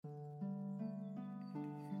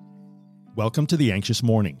Welcome to The Anxious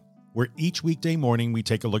Morning, where each weekday morning we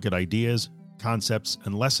take a look at ideas, concepts,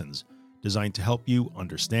 and lessons designed to help you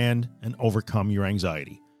understand and overcome your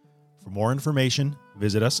anxiety. For more information,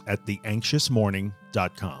 visit us at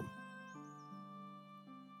theanxiousmorning.com.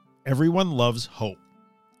 Everyone loves hope.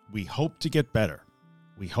 We hope to get better.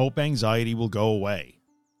 We hope anxiety will go away.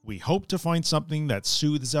 We hope to find something that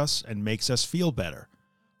soothes us and makes us feel better.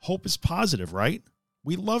 Hope is positive, right?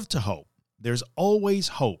 We love to hope. There's always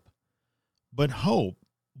hope. But hope,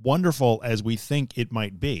 wonderful as we think it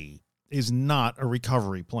might be, is not a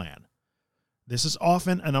recovery plan. This is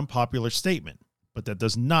often an unpopular statement, but that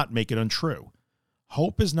does not make it untrue.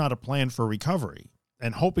 Hope is not a plan for recovery,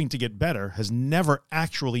 and hoping to get better has never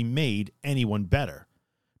actually made anyone better.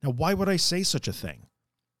 Now, why would I say such a thing?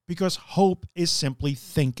 Because hope is simply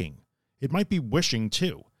thinking. It might be wishing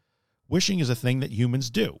too. Wishing is a thing that humans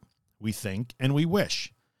do. We think and we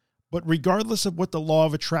wish. But regardless of what the law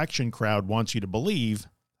of attraction crowd wants you to believe,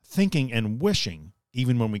 thinking and wishing,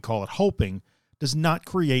 even when we call it hoping, does not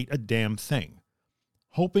create a damn thing.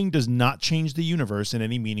 Hoping does not change the universe in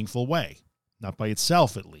any meaningful way, not by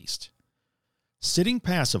itself at least. Sitting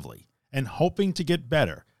passively and hoping to get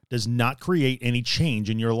better does not create any change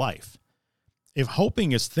in your life. If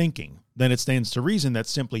hoping is thinking, then it stands to reason that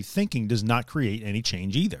simply thinking does not create any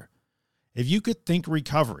change either. If you could think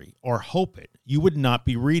recovery or hope it, you would not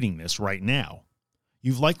be reading this right now.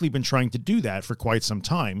 You've likely been trying to do that for quite some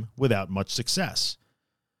time without much success.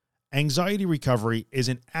 Anxiety recovery is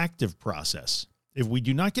an active process. If we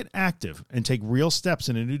do not get active and take real steps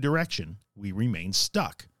in a new direction, we remain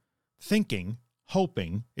stuck. Thinking,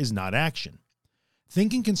 hoping, is not action.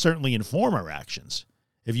 Thinking can certainly inform our actions.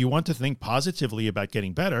 If you want to think positively about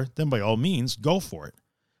getting better, then by all means, go for it.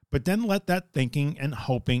 But then let that thinking and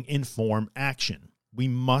hoping inform action. We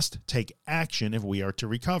must take action if we are to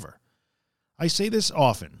recover. I say this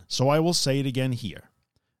often, so I will say it again here.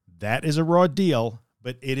 That is a raw deal,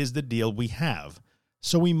 but it is the deal we have.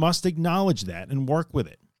 So we must acknowledge that and work with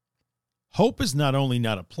it. Hope is not only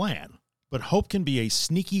not a plan, but hope can be a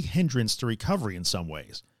sneaky hindrance to recovery in some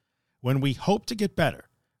ways. When we hope to get better,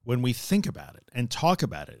 when we think about it and talk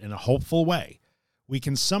about it in a hopeful way, we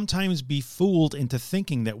can sometimes be fooled into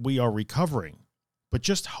thinking that we are recovering. But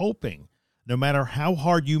just hoping, no matter how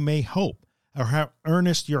hard you may hope or how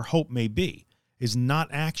earnest your hope may be, is not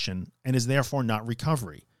action and is therefore not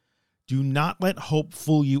recovery. Do not let hope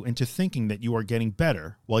fool you into thinking that you are getting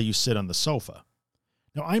better while you sit on the sofa.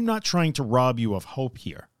 Now, I'm not trying to rob you of hope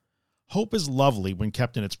here. Hope is lovely when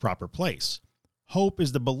kept in its proper place. Hope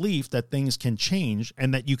is the belief that things can change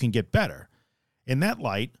and that you can get better. In that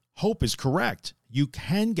light, hope is correct. You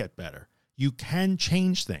can get better. You can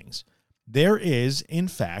change things. There is, in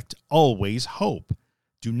fact, always hope.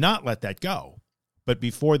 Do not let that go. But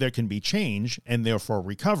before there can be change, and therefore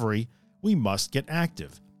recovery, we must get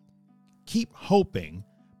active. Keep hoping,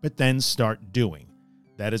 but then start doing.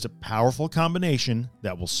 That is a powerful combination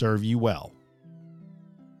that will serve you well.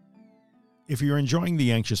 If you're enjoying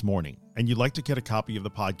The Anxious Morning and you'd like to get a copy of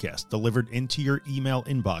the podcast delivered into your email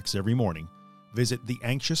inbox every morning, visit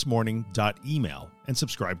theanxiousmorning.email and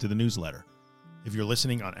subscribe to the newsletter. If you're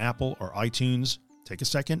listening on Apple or iTunes, take a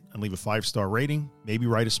second and leave a 5-star rating, maybe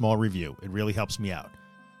write a small review. It really helps me out.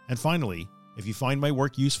 And finally, if you find my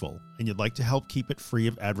work useful and you'd like to help keep it free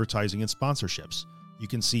of advertising and sponsorships, you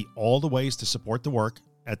can see all the ways to support the work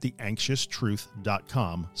at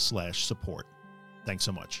theanxioustruth.com/support. Thanks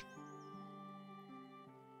so much.